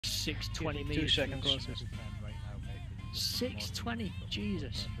620 meters. 2 seconds. 620,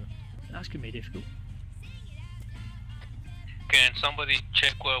 Jesus. That's going to be difficult. Can somebody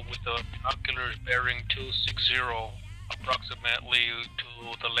check with the binoculars bearing 260 approximately to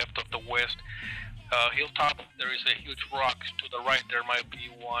the left of the west? Hilltop, there is a huge rock. To the right there might be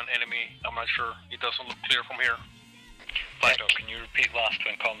one enemy. I'm not sure. It doesn't look clear from here. Blackdog, can you repeat last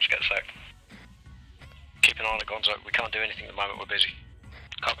when comms get sacked? Keep an eye on the guns out. We can't do anything at the moment. We're busy.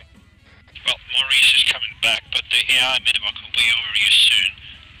 Copy. Well, Maurice is coming back, but the AI Medivac will be over here soon.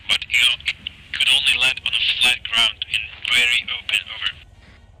 But he could only land on a flat ground in very open, over.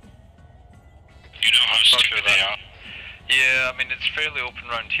 You know how stupid they are. Yeah, I mean, it's fairly open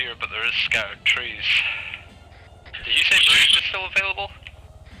around here, but there is scattered trees. Did you say Maurice is still available?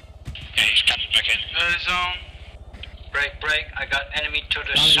 Yeah, he's coming back in. Zone. Break. I got enemy to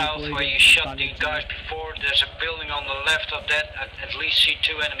the south where you shot these guys before. There's a building on the left of that. I at least see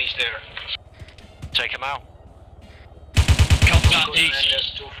 2 enemies there. Take him out. Come down east.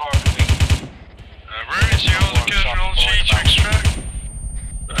 That's too far for me. Where is your casual to extract?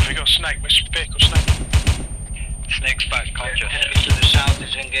 Have you got Snake? Which vehicle, Snake? Snake's back conscious. Enemy to the south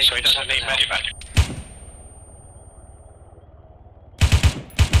is engaged. So he doesn't need medevac.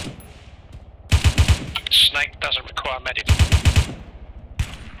 Snake doesn't require medevac.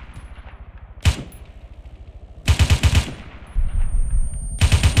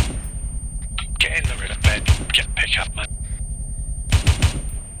 Get in the middle of bed. Get pick up, man.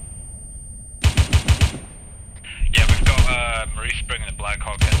 Yeah, we've got Maurice bringing the Black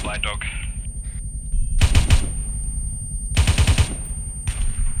Hawk and Black Dog.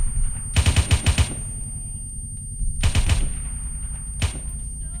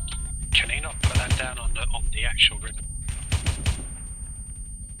 Can he not put that down on the actual ribbon?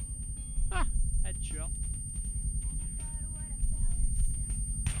 Ah, headshot.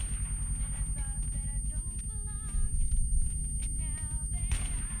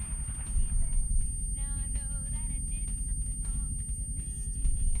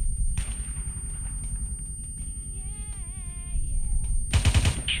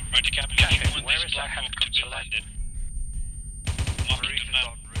 Right to Captain, where is that helicopter to land in? Maurice is en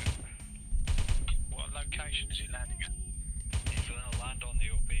route. What location is he landing at? He's going to land on the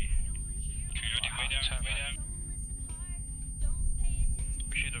OP. Coyote, way down.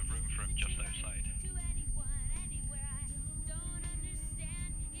 We should have room for him just outside.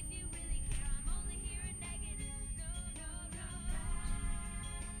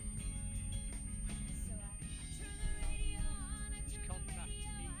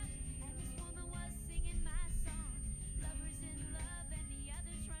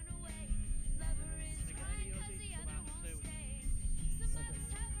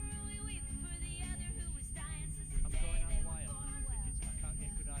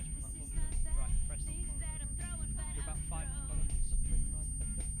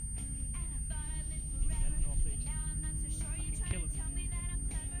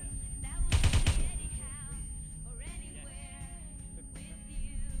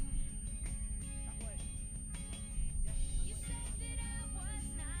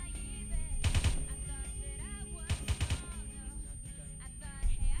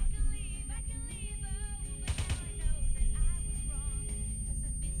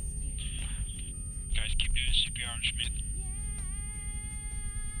 Guys, keep doing CPR on Schmidt.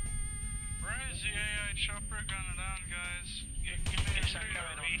 Where is the AI chopper gunning down, guys? Give me It's going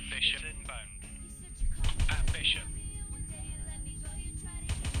on Bishop. Inbound. At Bishop.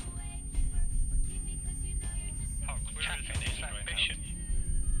 Hawk, where is Captain, he is that right Bishop? now?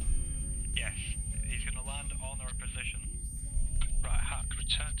 Yes, he's going to land on our position. Right, Huck,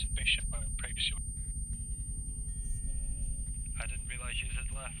 return to Bishop where we previously were. I didn't realise you had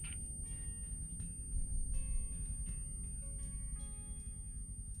left.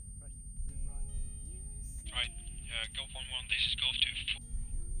 Right, Golf 1-1, this is Golf 2-4.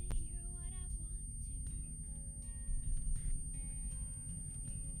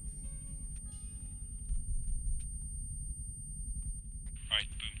 Right,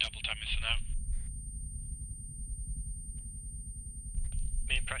 boom, double time missing out.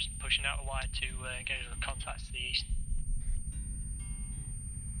 Me and Preston pushing out a wire to engage with contacts to the east.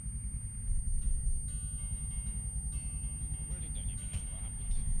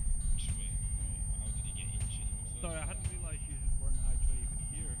 Sorry, I hadn't realised you weren't actually even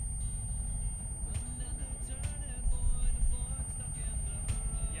here.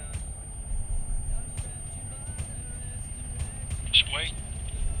 Just wait.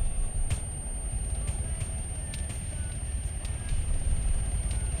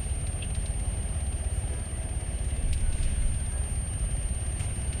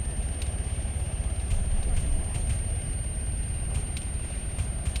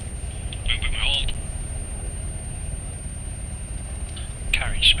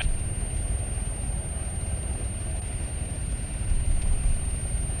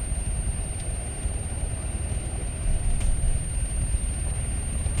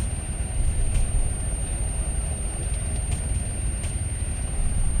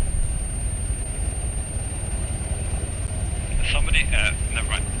 Never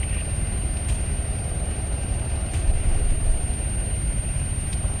mind.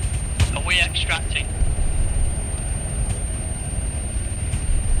 Are we extracting?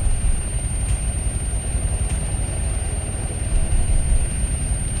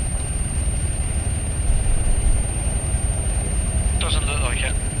 Doesn't look like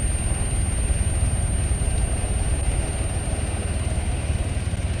it.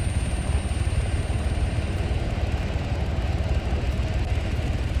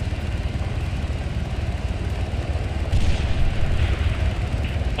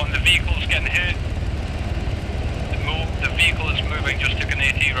 One of the vehicles getting hit. The vehicle is moving, just took an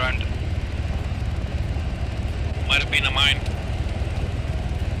AT round. Might have been a mine.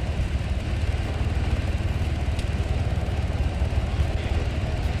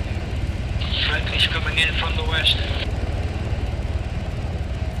 Friendly's coming in from the west.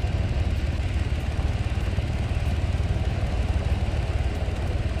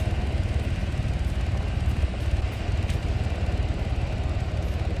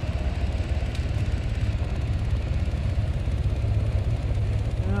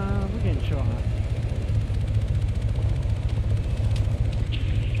 We're getting shot at.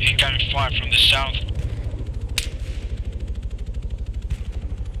 Incoming fire from the south.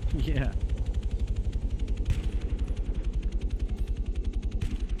 Yeah.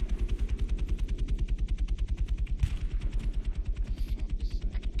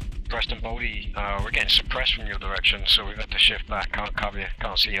 Preston Bodie, we're getting suppressed from your direction, so we've had to shift back. Can't cover you,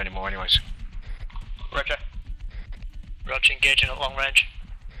 can't see you anymore anyways. Roger. Roger, engaging at long range.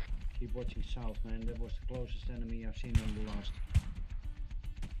 Keep watching south, man. That was the closest enemy I've seen on the last.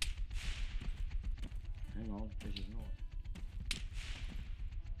 Hang on, this is north.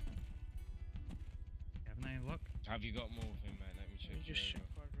 Have an eye look. Have you got morphine, man? Let me check. You just check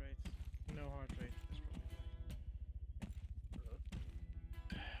heart rate. No heart rate. That's probably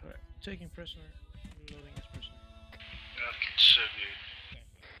fine. Alright, taking prisoner. Loading as prisoner. That can serve you.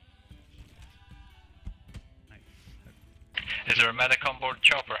 Is there a medic on board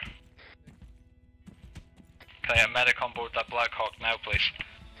chopper? Can I get a medic on board that Black Hawk now, please?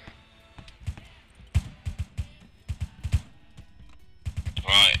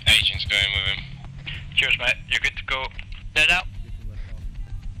 Right, agent's going with him. Cheers, mate. You're good to go. Dead out.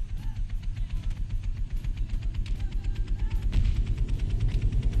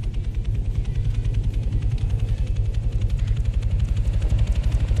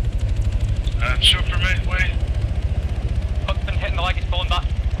 Super mate, wait. Hook's been hitting the leg, it's pulling back.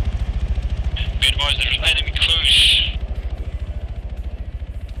 Be advised there's enemy close.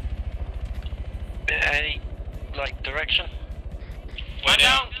 Any, like, direction? Man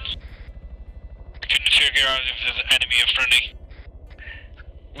down! I couldn't figure out if there's an enemy or friendly.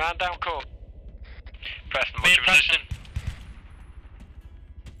 Man down, call. Preston, Be what's your position?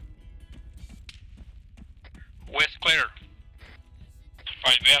 West clear.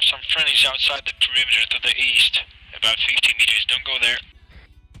 Right, we have some friendlies outside the perimeter to the east. About 50 meters, don't go there.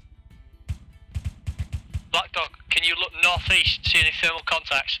 Black Dog, can you look northeast, see any thermal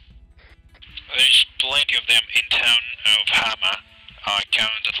contacts? There's plenty of them in town of Hama. I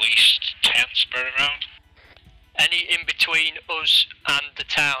count at least 10 spread around. Any in between us and the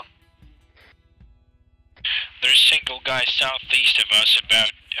town? There's a single guy southeast of us,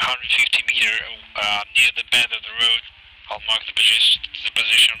 about 150 meter near the bend of the road. I'll mark the position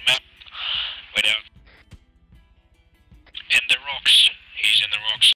on map. Wait out. In the rocks.